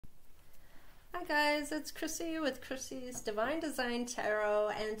Hi guys, it's Chrissie with Chrissie's Divine Design Tarot,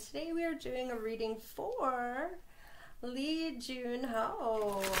 and today we are doing a reading for Lee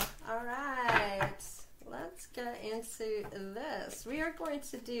Junho. Alright, let's get into this. We are going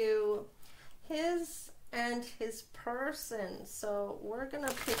to do his and his person. So we're going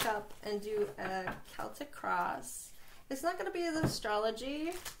to pick up and do a Celtic cross. It's not going to be the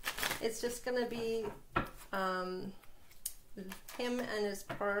astrology. It's just going to be him and his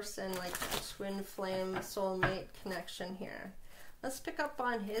person, like a twin flame soulmate connection here. Let's pick up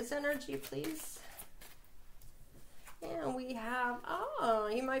on his energy, please. And we have, oh,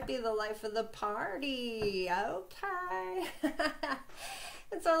 he might be the life of the party. Okay.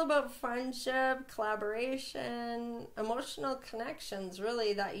 It's all about friendship, collaboration, emotional connections,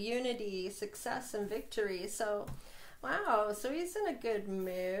 really, that unity, success, and victory. So, wow, so he's in a good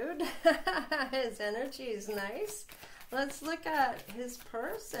mood. His energy is nice. Let's look at his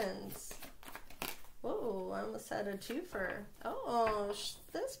persons. Oh, I almost had a twofer. Oh,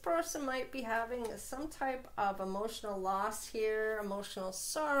 this person might be having some type of emotional loss here, emotional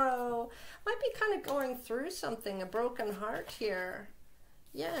sorrow. Might be kind of going through something, a broken heart here.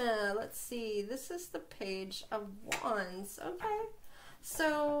 Yeah, let's see. This is the Page of Wands. Okay,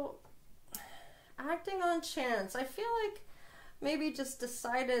 so acting on chance. I feel like maybe just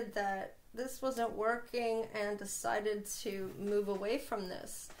decided that this wasn't working and decided to move away from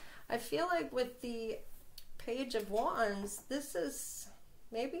this. I feel like with the Page of Wands, this is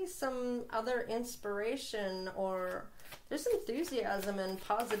maybe some other inspiration, or there's enthusiasm and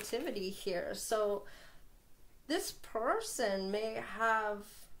positivity here. So this person may have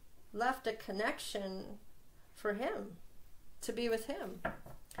left a connection for him, to be with him.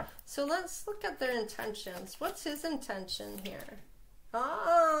 So let's look at their intentions. What's his intention here?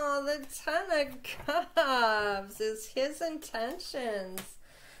 Oh, the Ten of Cups is his intentions.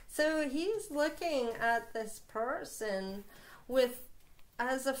 So he's looking at this person with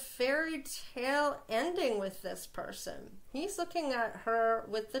as a fairy tale ending with this person. He's looking at her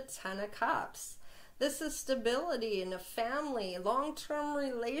with the Ten of Cups. This is stability in a family, long-term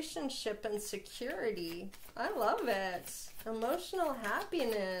relationship, and security. I love it. Emotional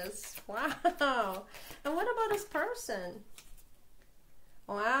happiness. Wow. And what about his person?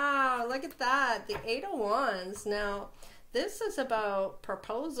 Wow, look at that. The Eight of Wands. Now, this is about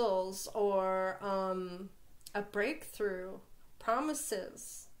proposals or a breakthrough,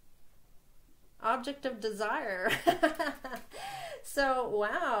 promises, object of desire. So,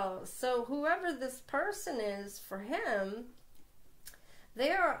 wow. So, whoever this person is, for him,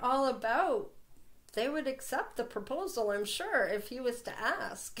 they are all about, they would accept the proposal, I'm sure, if he was to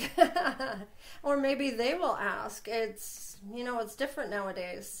ask. Or maybe they will ask. It's, you know, it's different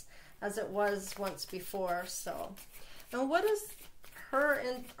nowadays as it was once before. So, and what is her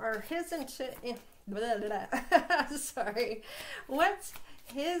or his sorry, what's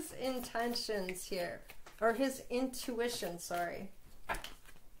his intentions here, or his intuition? Sorry,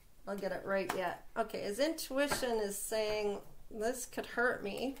 I'll get it right yet. Okay, his intuition is saying this could hurt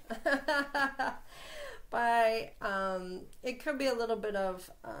me. By it could be a little bit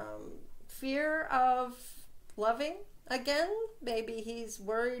of fear of loving again. Maybe he's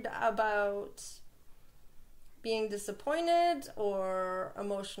worried about being disappointed, or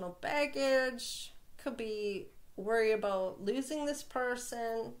emotional baggage. Could be worry about losing this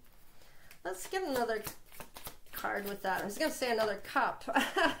person. Let's get another card with that. I was going to say another cup.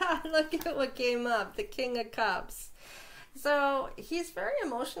 Look at what came up, the King of Cups. So he's very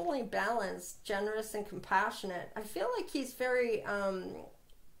emotionally balanced, generous, and compassionate. I feel like he's very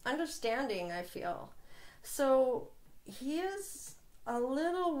understanding, I feel. So he is a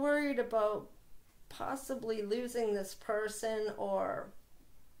little worried about possibly losing this person or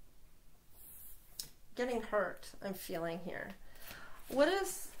getting hurt, I'm feeling here. What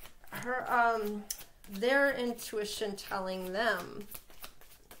is her their intuition telling them,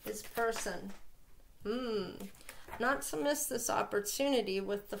 this person? Not to miss this opportunity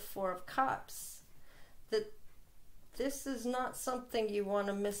with the Four of Cups. That this is not something you want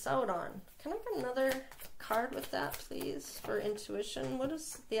to miss out on. Can I get another card with that, please, for intuition? What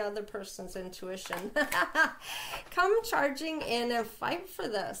is the other person's intuition? Come charging in and fight for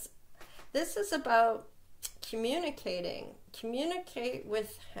this. This is about communicating. Communicate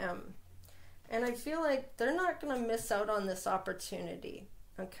with him. And I feel like they're not going to miss out on this opportunity.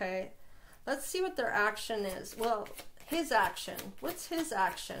 Okay? Let's see what their action is. Well, his action. What's his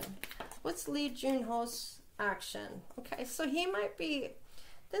action? What's Lee Junho's action? Okay, so he might be,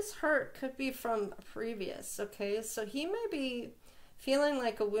 this hurt could be from a previous, okay? So he may be feeling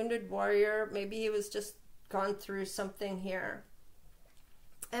like a wounded warrior. Maybe he was just gone through something here.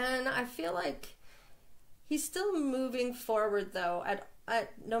 And I feel like he's still moving forward, though, at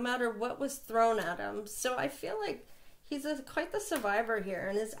no matter what was thrown at him. So I feel like he's quite the survivor here,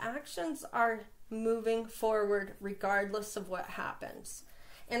 and his actions are moving forward regardless of what happens.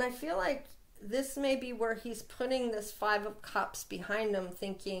 And I feel like this may be where he's putting this Five of Cups behind him,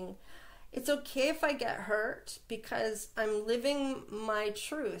 thinking, it's okay if I get hurt because I'm living my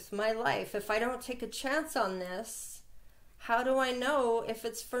truth, my life. If I don't take a chance on this, how do I know if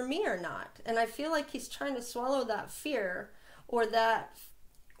it's for me or not? And I feel like he's trying to swallow that fear or that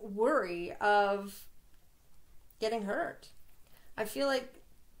worry of getting hurt. I feel like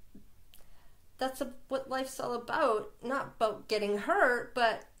that's what life's all about. Not about getting hurt,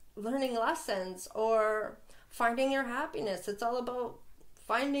 but learning lessons or finding your happiness. It's all about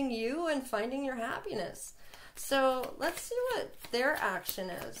finding you and finding your happiness. So let's see what their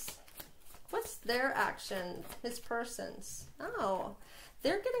action is. What's their action? His person's. Oh,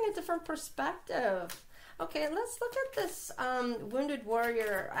 they're getting a different perspective. Okay, let's look at this wounded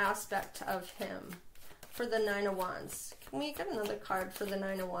warrior aspect of him for the Nine of Wands. Can we get another card for the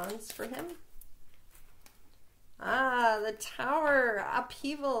Nine of Wands for him? Ah, the Tower,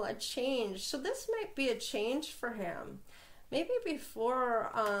 upheaval, a change. So this might be a change for him. Maybe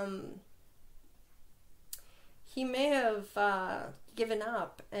before he may have given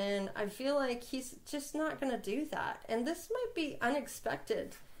up, and I feel like he's just not going to do that. And this might be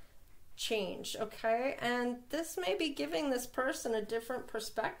unexpected change, okay? And this may be giving this person a different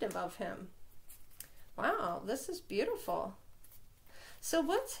perspective of him. Wow, this is beautiful. So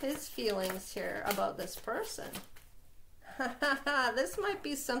what's his feelings here about this person? This might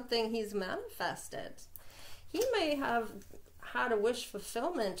be something he's manifested. He may have had a wish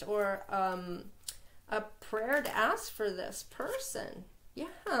fulfillment or a prayer to ask for this person. Yeah,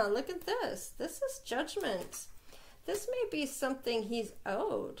 look at this. This is judgment. This may be something he's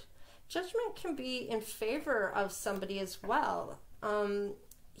owed. Judgment can be in favor of somebody as well.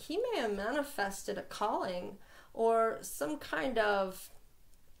 He may have manifested a calling or some kind of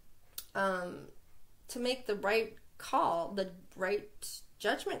to make the right call, the right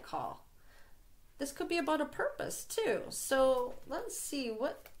judgment call. This could be about a purpose too. So let's see,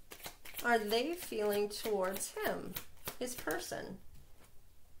 what are they feeling towards him, his person?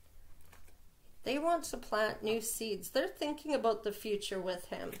 They want to plant new seeds. They're thinking about the future with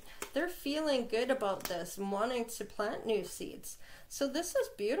him. They're feeling good about this and wanting to plant new seeds. So this is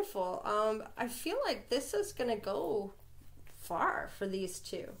beautiful. I feel like this is going to go far for these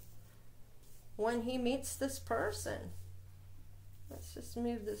two when he meets this person. Let's just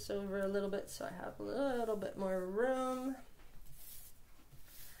move this over a little bit so I have a little bit more room.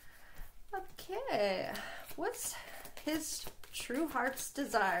 Okay, what's his true heart's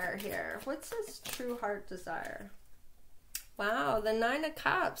desire here? What's his true heart desire? Wow, the Nine of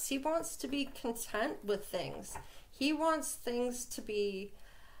Cups. He wants to be content with things. He wants things to be,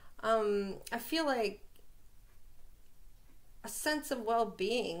 I feel like, a sense of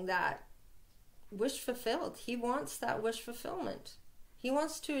well-being, that wish fulfilled. He wants that wish fulfillment. He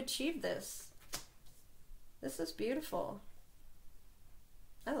wants to achieve this. This is beautiful.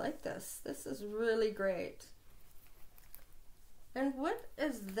 I like this. This is really great. And what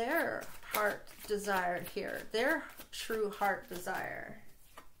is their heart desire here? Their true heart desire.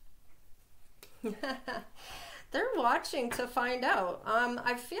 They're watching to find out.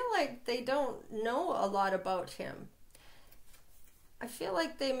 I feel like they don't know a lot about him. I feel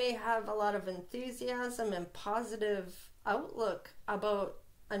like they may have a lot of enthusiasm and positive outlook about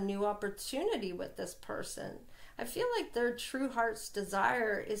a new opportunity with this person. I feel like their true heart's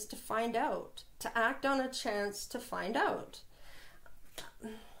desire is to find out, to act on a chance to find out.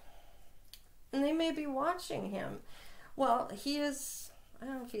 And they may be watching him. Well, he is, I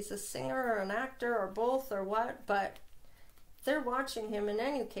don't know if he's a singer or an actor or both or what, but they're watching him in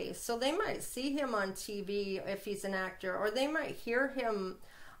any case. So they might see him on TV if he's an actor, or they might hear him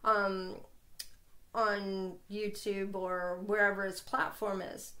on YouTube or wherever his platform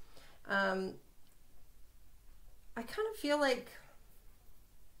is. I kind of feel like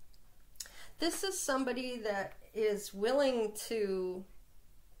this is somebody that is willing to,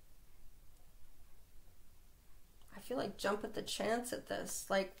 I feel like, jump at the chance at this,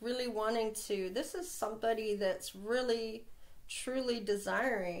 like really wanting to. This is somebody that's really truly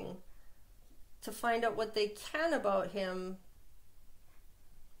desiring to find out what they can about him.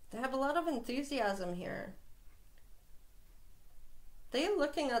 They have a lot of enthusiasm here. They're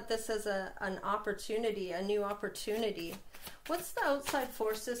looking at this as an opportunity, a new opportunity. What's the outside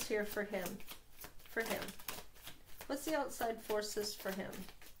forces here for him? What's the outside forces for him?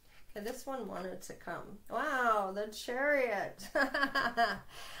 Okay, this one wanted to come. Wow, the Chariot.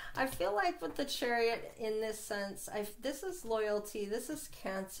 I feel like with the Chariot in this sense, this is loyalty, this is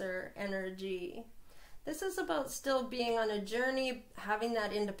Cancer energy. This is about still being on a journey, having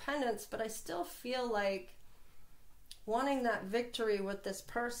that independence, but I still feel like wanting that victory with this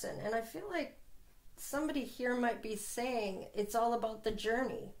person. And I feel like somebody here might be saying it's all about the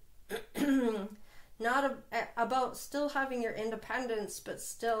journey. Not about still having your independence, but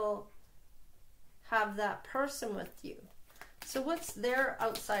still have that person with you. So what's their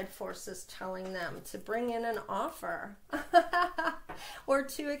outside forces telling them? To bring in an offer or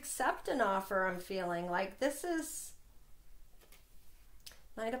to accept an offer. I'm feeling like this is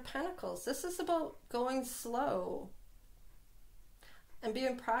Knight of Pentacles. This is about going slow and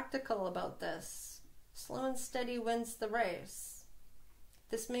being practical about this. Slow and steady wins the race.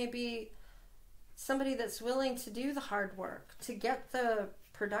 This may be somebody that's willing to do the hard work to get the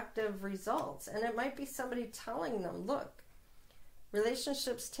productive results. And it might be somebody telling them, look,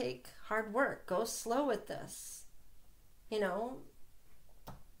 relationships take hard work. Go slow with this. You know?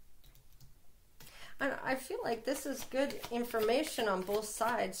 And I feel like this is good information on both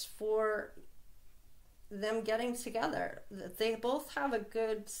sides for them getting together. They both have a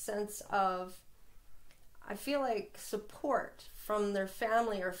good sense of, I feel like, support from their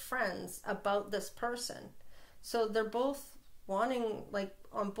family or friends about this person. So they're both wanting, like,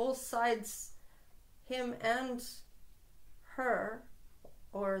 on both sides, him and her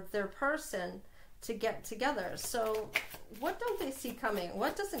or their person, to get together. So what don't they see coming?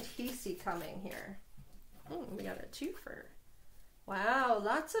 What doesn't he see coming here? We got a twofer. Wow,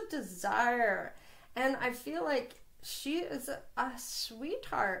 lots of desire. And I feel like she is a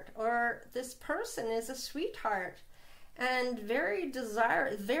sweetheart, or this person is a sweetheart, and very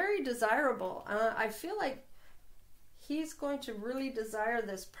desirable. I feel like he's going to really desire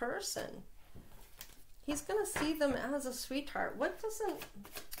this person. He's going to see them as a sweetheart. What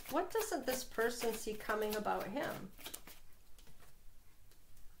doesn't this person see coming about him?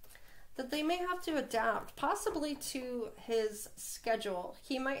 That they may have to adapt, possibly to his schedule.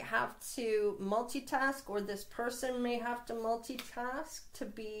 He might have to multitask, or this person may have to multitask to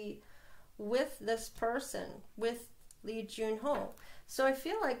be with this person, with Lee Junho. So I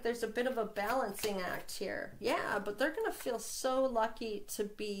feel like there's a bit of a balancing act here. Yeah, but they're going to feel so lucky to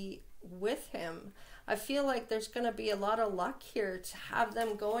be with him. I feel like there's going to be a lot of luck here to have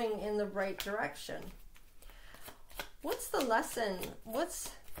them going in the right direction. What's the lesson?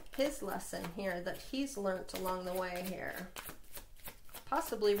 What's his lesson here that he's learnt along the way here?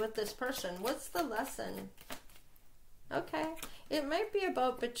 Possibly with this person. What's the lesson? Okay. It might be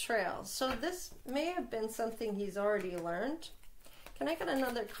about betrayal. So this may have been something he's already learned. Can I get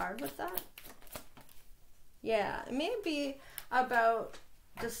another card with that? Yeah, it may be about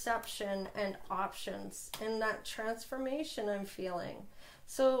deception and options and that transformation I'm feeling.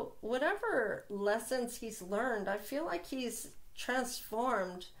 So whatever lessons he's learned, I feel like he's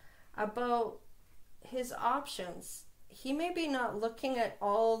transformed about his options. He may be not looking at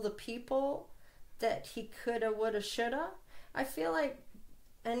all the people that he coulda, woulda, shoulda. I feel like,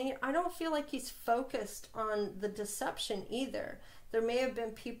 I don't feel like he's focused on the deception either. There may have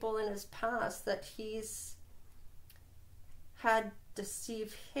been people in his past that he's had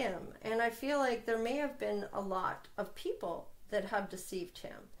deceive him, and I feel like there may have been a lot of people that have deceived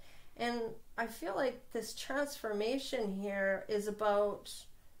him. And I feel like this transformation here is about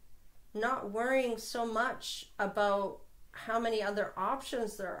not worrying so much about how many other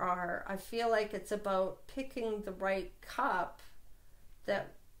options there are. I feel like it's about picking the right cup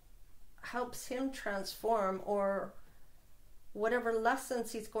that helps him transform, or whatever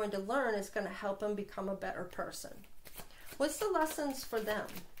lessons he's going to learn is going to help him become a better person. What's the lessons for them?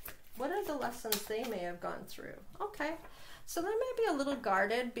 What are the lessons they may have gone through? Okay, so they may be a little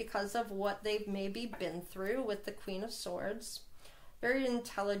guarded because of what they've maybe been through with the Queen of Swords. Very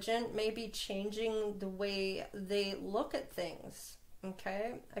intelligent, maybe changing the way they look at things,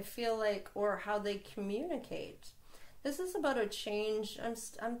 okay? I feel like, or how they communicate. This is about a change.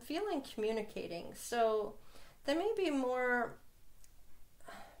 I'm feeling communicating. So they may be more,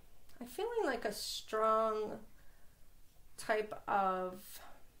 I'm feeling like a strong type of,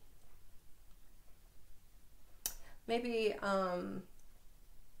 maybe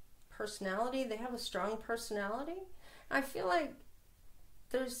personality. They have a strong personality. I feel like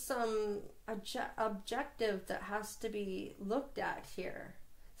there's some objective that has to be looked at here.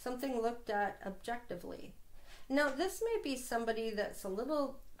 Something looked at objectively. Now, this may be somebody that's a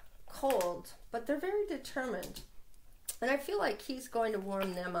little cold, but they're very determined. And I feel like he's going to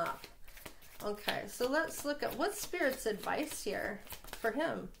warm them up. Okay, so let's look at what's Spirit's advice here for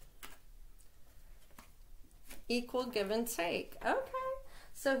him. Equal give and take. Okay,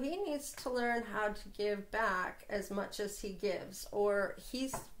 So he needs to learn how to give back as much as he gives, or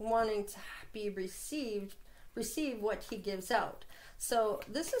he's wanting to receive what he gives out. So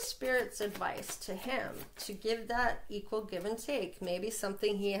this is Spirit's advice to him, to give that equal give and take. Maybe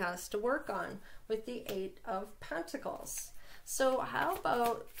something he has to work on with the 8 of Pentacles. So how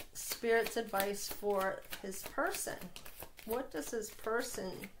about Spirit's advice for his person? What does his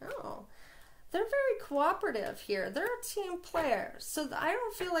person know? They're very cooperative here. They're a team player. So I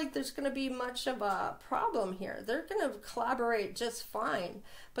don't feel like there's going to be much of a problem here. They're going to collaborate just fine.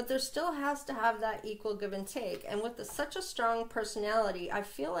 But there still has to have that equal give and take. And with such a strong personality, I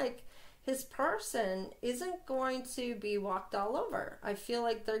feel like his person isn't going to be walked all over. I feel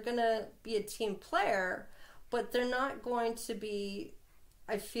like they're going to be a team player, but they're not going to be,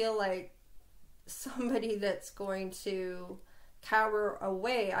 I feel like, somebody that's going to cower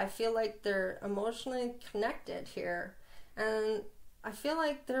away. I feel like they're emotionally connected here, and I feel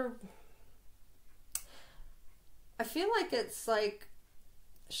like it's like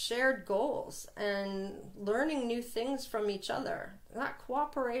shared goals and learning new things from each other. That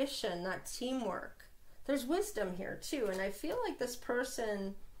cooperation, that teamwork. There's wisdom here too, and I feel like this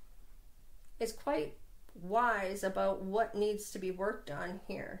person is quite wise about what needs to be worked on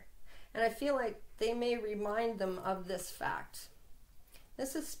here. And I feel like they may remind them of this fact.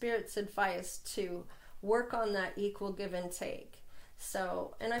 This is Spirit's advice to work on that equal give and take.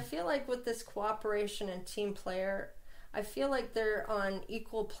 So, and I feel like with this cooperation and team player, I feel like they're on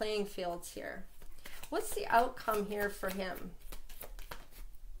equal playing fields here. What's the outcome here for him?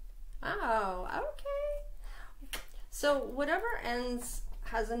 Oh, okay. So whatever ends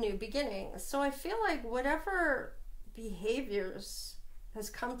has a new beginning. So I feel like whatever behaviors has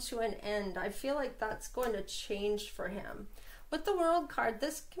come to an end, I feel like that's going to change for him. With the World card,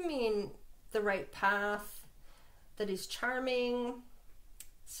 this can mean the right path, that he's charming,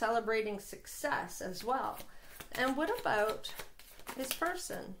 celebrating success as well. And what about his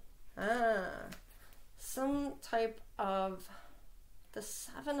person? Some type of the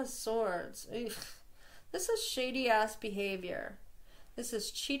 7 of Swords. This is shady ass behavior. This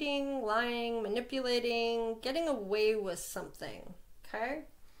is cheating, lying, manipulating, getting away with something. Okay?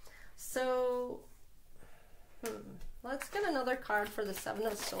 So, let's get another card for the 7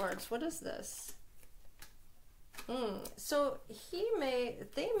 of Swords. What is this? So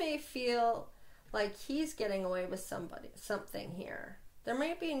they may feel like he's getting away with something here. There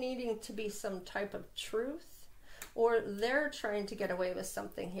may be needing to be some type of truth, or they're trying to get away with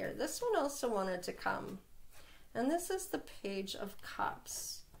something here. This one also wanted to come. And this is the Page of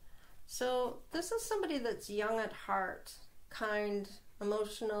Cups. So this is somebody that's young at heart, kind,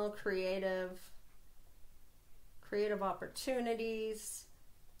 emotional, creative opportunities.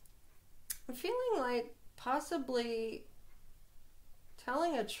 I'm feeling like possibly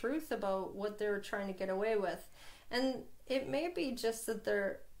telling a truth about what they're trying to get away with. And it may be just that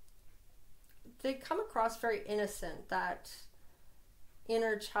they come across very innocent, that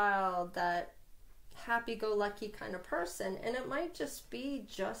inner child, that happy-go-lucky kind of person, and it might just be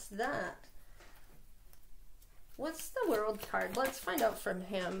just that. What's the World card? Let's find out from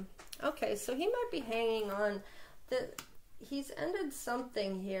him. Okay, so he might be hanging on. He's ended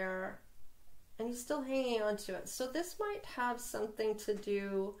something here, and he's still hanging on to it. So this might have something to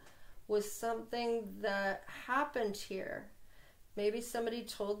do with something that happened here. Maybe somebody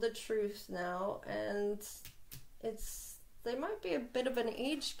told the truth now, and there might be a bit of an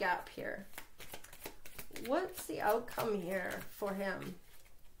age gap here. What's the outcome here for him?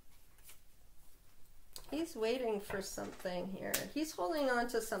 He's waiting for something here. He's holding on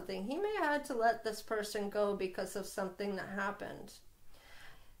to something. He may have had to let this person go because of something that happened.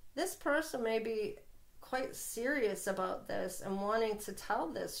 This person may be quite serious about this and wanting to tell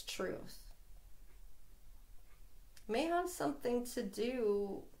this truth. May have something to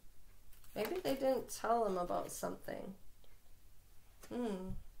do. Maybe they didn't tell him about something.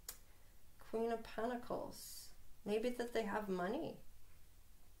 Queen of Pentacles. Maybe that they have money.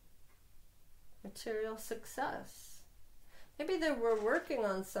 Material success. Maybe they were working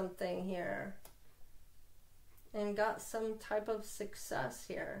on something here and got some type of success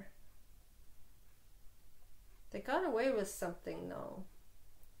here. They got away with something though.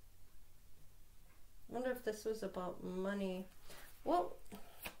 I wonder if this was about money. Well,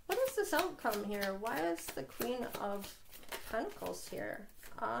 what is this outcome here? Why is the Queen of Pentacles here?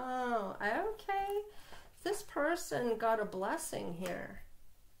 Oh, okay. This person got a blessing here.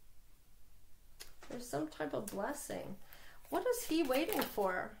 There's some type of blessing. What is he waiting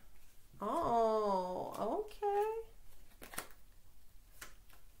for? Oh, okay.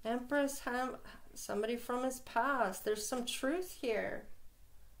 Empress, somebody from his past. There's some truth here.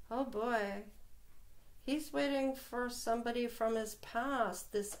 Oh boy. He's waiting for somebody from his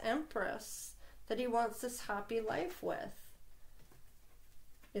past, this Empress, that he wants this happy life with.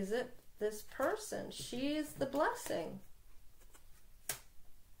 Is it this person? She is the blessing.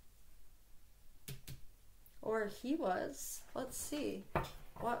 Or he was. Let's see.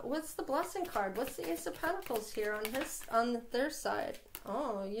 What's the blessing card? What's the Ace of Pentacles here on their side?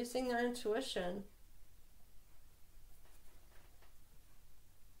 Oh, using their intuition.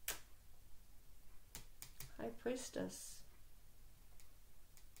 High Priestess.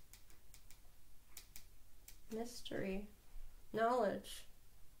 Mystery. Knowledge.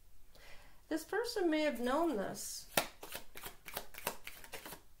 This person may have known this.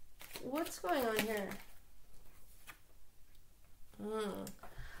 What's going on here?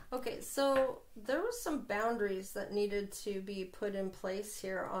 Okay, so there were some boundaries that needed to be put in place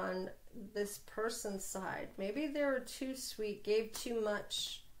here on this person's side. Maybe they were too sweet, gave too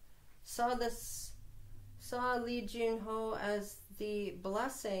much, saw Lee Jun-ho as the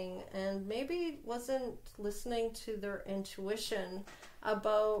blessing, and maybe wasn't listening to their intuition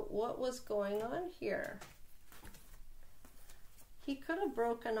about what was going on here. He could have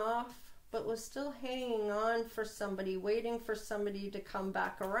broken off, but was still hanging on for somebody, waiting for somebody to come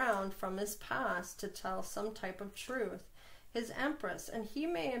back around from his past to tell some type of truth. His Empress, and he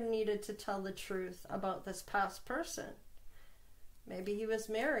may have needed to tell the truth about this past person. Maybe he was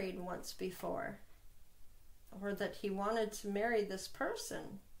married once before, or that he wanted to marry this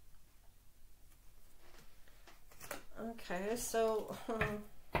person. Okay, so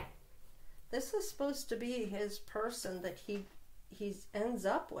this is supposed to be his person that he ends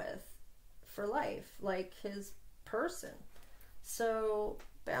up with for life, like his person. So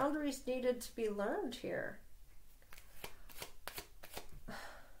boundaries needed to be learned here.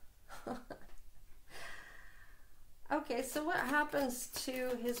 Okay, so what happens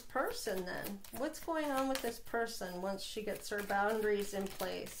to his person then? What's going on with this person once she gets her boundaries in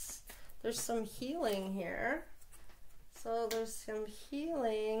place? There's some healing here. So there's some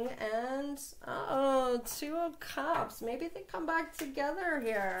healing and, uh-oh, Two of Cups. Maybe they come back together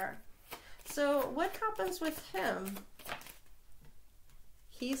here. So what happens with him?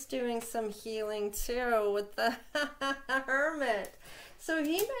 He's doing some healing too with the Hermit. So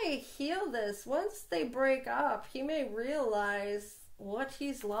he may heal this. Once they break up, he may realize what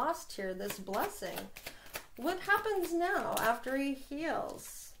he's lost here, this blessing. What happens now after he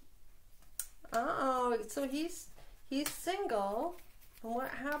heals? Uh-oh, so he's single. And what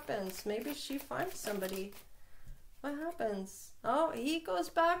happens? Maybe she finds somebody. What happens? Oh, he goes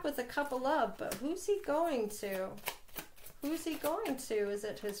back with a Cup of Love, but who's he going to? Who's he going to? Is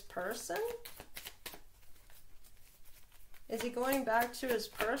it his person? Is he going back to his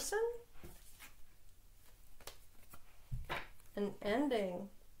person? An ending.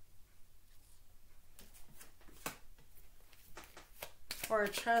 Or a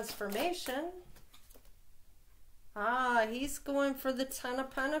transformation. Ah, he's going for the Ten of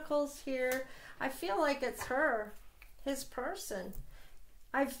Pentacles here. I feel like it's her, his person.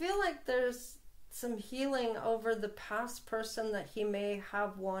 I feel like there's some healing over the past person that he may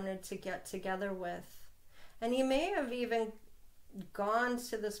have wanted to get together with. And he may have even gone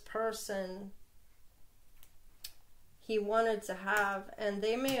to this person he wanted to have, and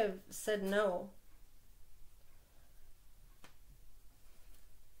they may have said no.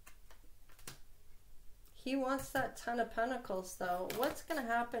 He wants that Ten of Pentacles, though. What's going to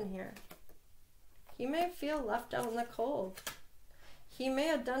happen here? He may feel left out in the cold. He may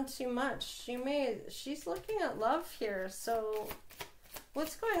have done too much. She's looking at love here. So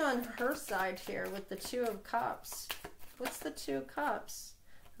what's going on her side here with the Two of Cups? What's the Two of Cups?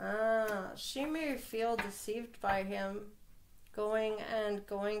 Ah, she may feel deceived by him, going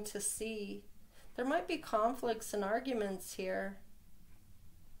to sea. There might be conflicts and arguments here.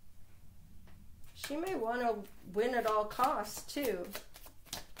 She may want to win at all costs too.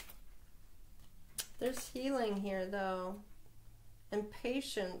 There's healing here though. And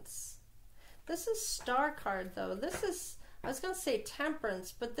patience. This is Star card though. This is, I was going to say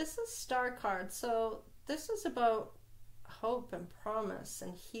Temperance, but this is Star card. So this is about hope and promise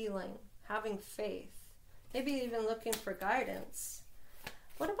and healing, having faith. Maybe even looking for guidance.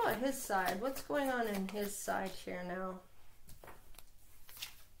 What about his side? What's going on in his side here now?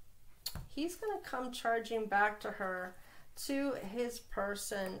 He's going to come charging back to her, to his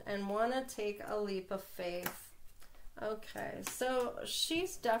person, and want to take a leap of faith. Okay, so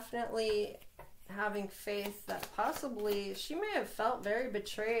she's definitely having faith that possibly she may have felt very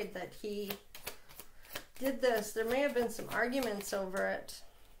betrayed that he did this. There may have been some arguments over it.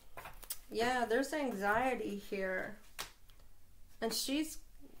 Yeah, there's anxiety here. And she's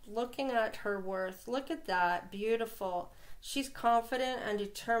looking at her worth. Look at that. Beautiful. She's confident and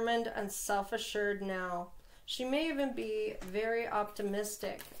determined and self-assured now. She may even be very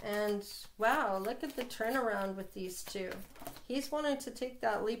optimistic. And wow, look at the turnaround with these two. He's wanting to take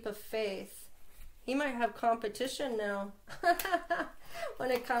that leap of faith. He might have competition now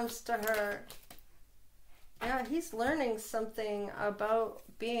when it comes to her. Yeah, he's learning something about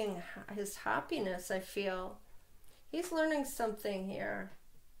being his happiness, I feel. He's learning something here.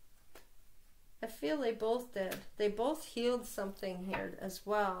 I feel they both did. They both healed something here as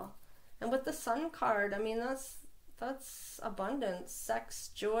well. And with the Sun card, I mean, that's abundance, sex,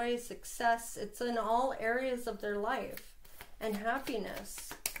 joy, success. It's in all areas of their life. And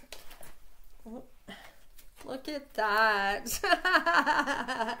happiness. Look at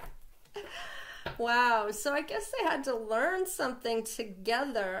that. Wow, so I guess they had to learn something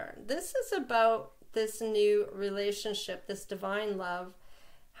together. This is about this new relationship, this divine love,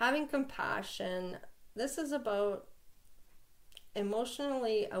 having compassion. This is about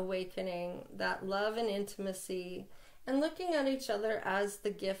emotionally awakening that love and intimacy and looking at each other as the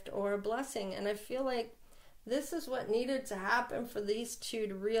gift or a blessing. And I feel like this is what needed to happen for these two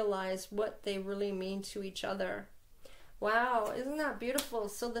to realize what they really mean to each other. Wow, isn't that beautiful?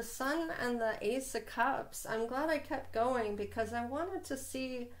 So the Sun and the Ace of Cups, I'm glad I kept going because I wanted to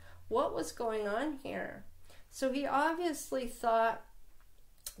see what was going on here. So he obviously thought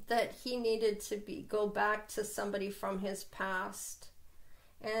that he needed to go back to somebody from his past.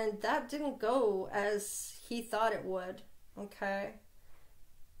 And that didn't go as he thought it would, okay?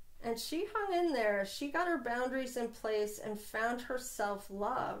 And she hung in there. She got her boundaries in place and found her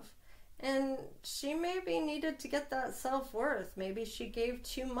self-love. And she maybe needed to get that self-worth. Maybe she gave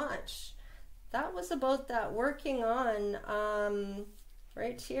too much. That was about that working on,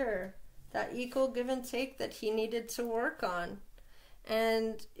 right here, that equal give and take that he needed to work on.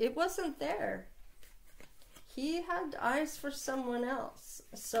 And it wasn't there. He had eyes for someone else.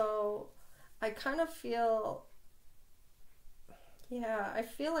 So I kind of feel, yeah, I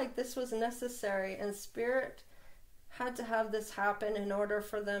feel like this was necessary, and Spirit had to have this happen in order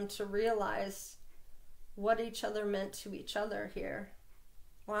for them to realize what each other meant to each other here.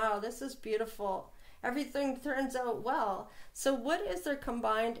 Wow, this is beautiful. Everything turns out well. So what is their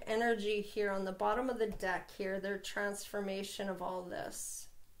combined energy here on the bottom of the deck here, their transformation of all this?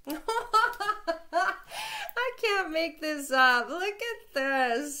 I can't make this up. Look at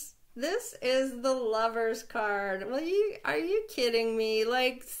this. This is the Lover's card. Well, are you kidding me?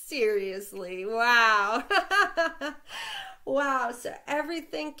 Like, seriously. Wow. Wow. So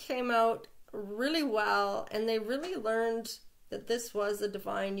everything came out really well, and they really learned that this was a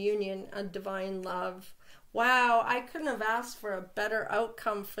divine union, a divine love. Wow. I couldn't have asked for a better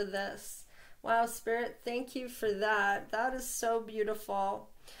outcome for this. Wow, Spirit, thank you for that. That is so beautiful.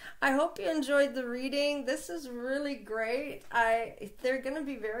 I hope you enjoyed the reading. This is really great. They're going to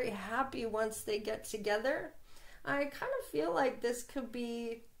be very happy once they get together. I kind of feel like this could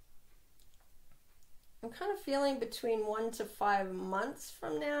be, I'm kind of feeling between 1 to 5 months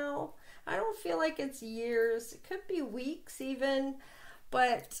from now. I don't feel like it's years. It could be weeks even.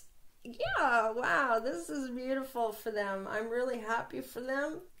 But yeah, wow, this is beautiful for them. I'm really happy for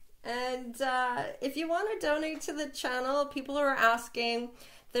them. And if you want to donate to the channel, people are asking,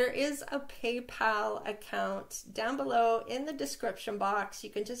 there is a PayPal account down below in the description box.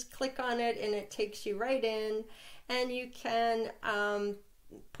 You can just click on it and it takes you right in, and you can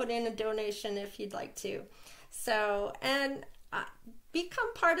put in a donation if you'd like to. So, and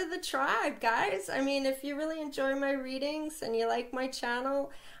become part of the tribe, guys. I mean, if you really enjoy my readings and you like my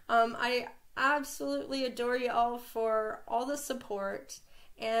channel, I absolutely adore you all for all the support.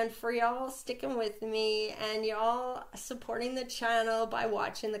 And for y'all sticking with me and y'all supporting the channel by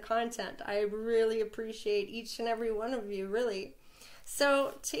watching the content. I really appreciate each and every one of you, really.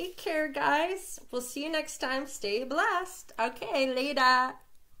 So take care, guys. We'll see you next time. Stay blessed. Okay, later.